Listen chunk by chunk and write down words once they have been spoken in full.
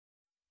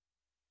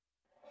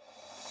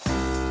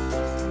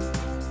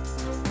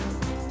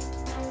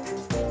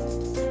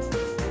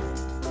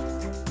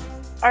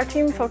Our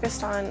team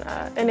focused on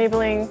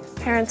enabling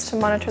parents to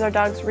monitor their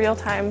dog's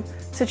real-time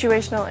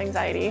situational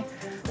anxiety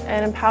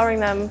and empowering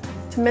them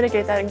to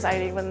mitigate that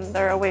anxiety when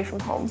they're away from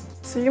home.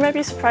 So you might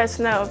be surprised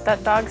to know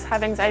that dogs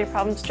have anxiety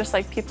problems just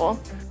like people.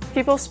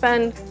 People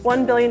spend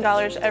 $1 billion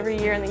every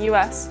year in the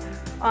US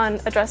on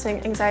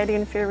addressing anxiety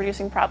and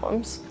fear-reducing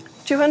problems.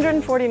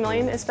 $240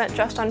 million is spent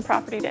just on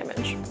property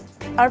damage.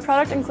 Our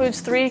product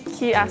includes 3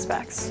 key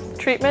aspects: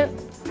 treatment,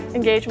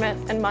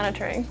 engagement, and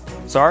monitoring.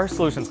 So our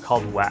solution is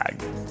called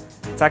WAG.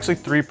 It's actually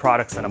 3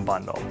 products in a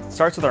bundle. It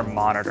starts with our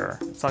monitor.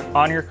 It's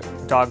on your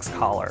dog's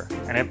collar,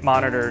 and it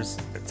monitors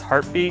its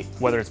heartbeat,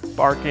 whether it's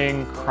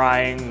barking,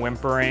 crying,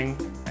 whimpering,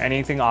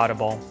 anything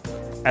audible.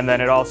 And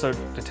then it also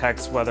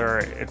detects whether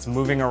it's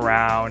moving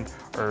around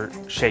or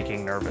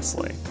shaking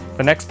nervously.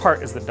 The next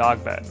part is the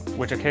dog bed,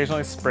 which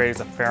occasionally sprays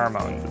a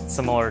pheromone that's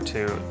similar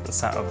to the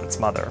sound of its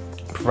mother.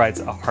 It provides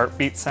a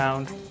heartbeat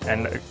sound,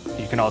 and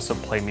you can also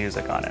play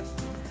music on it.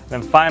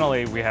 Then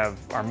finally, we have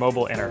our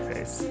mobile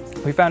interface.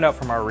 We found out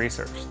from our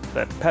research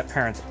that pet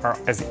parents are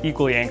as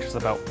equally anxious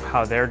about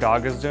how their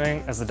dog is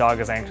doing as the dog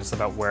is anxious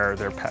about where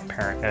their pet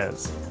parent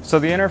is. So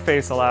the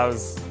interface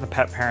allows the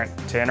pet parent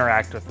to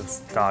interact with its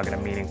dog in a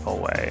meaningful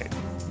way.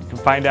 You can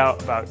find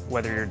out about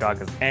whether your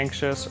dog is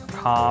anxious or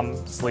calm,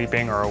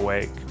 sleeping or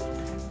awake.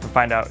 You can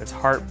find out its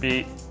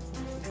heartbeat,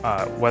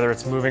 whether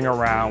it's moving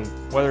around,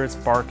 whether it's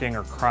barking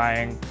or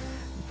crying.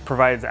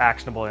 Provides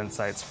actionable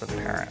insights for the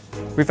parent.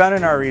 We found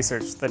in our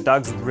research that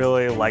dogs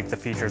really like the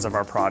features of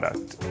our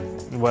product.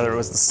 Whether it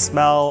was the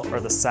smell or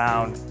the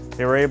sound,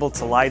 they were able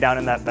to lie down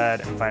in that bed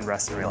and find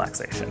rest and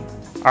relaxation.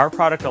 Our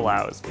product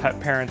allows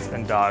pet parents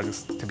and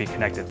dogs to be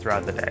connected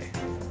throughout the day.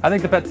 I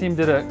think the pet team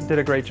did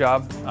a great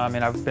job. I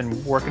mean, I've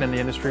been working in the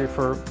industry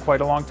for quite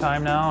a long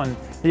time now, and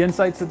the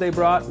insights that they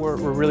brought were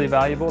really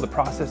valuable. The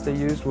process they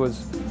used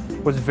was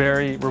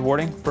very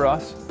rewarding for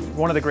us.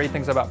 One of the great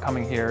things about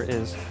coming here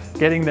is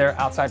getting their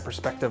outside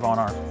perspective on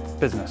our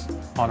business,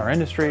 on our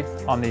industry,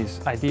 on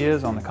these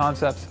ideas, on the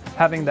concepts.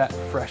 Having that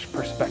fresh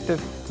perspective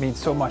means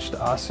so much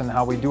to us and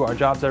how we do our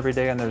jobs every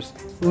day, and there's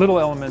little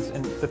elements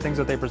in the things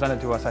that they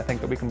presented to us I think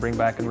that we can bring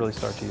back and really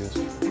start to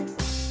use.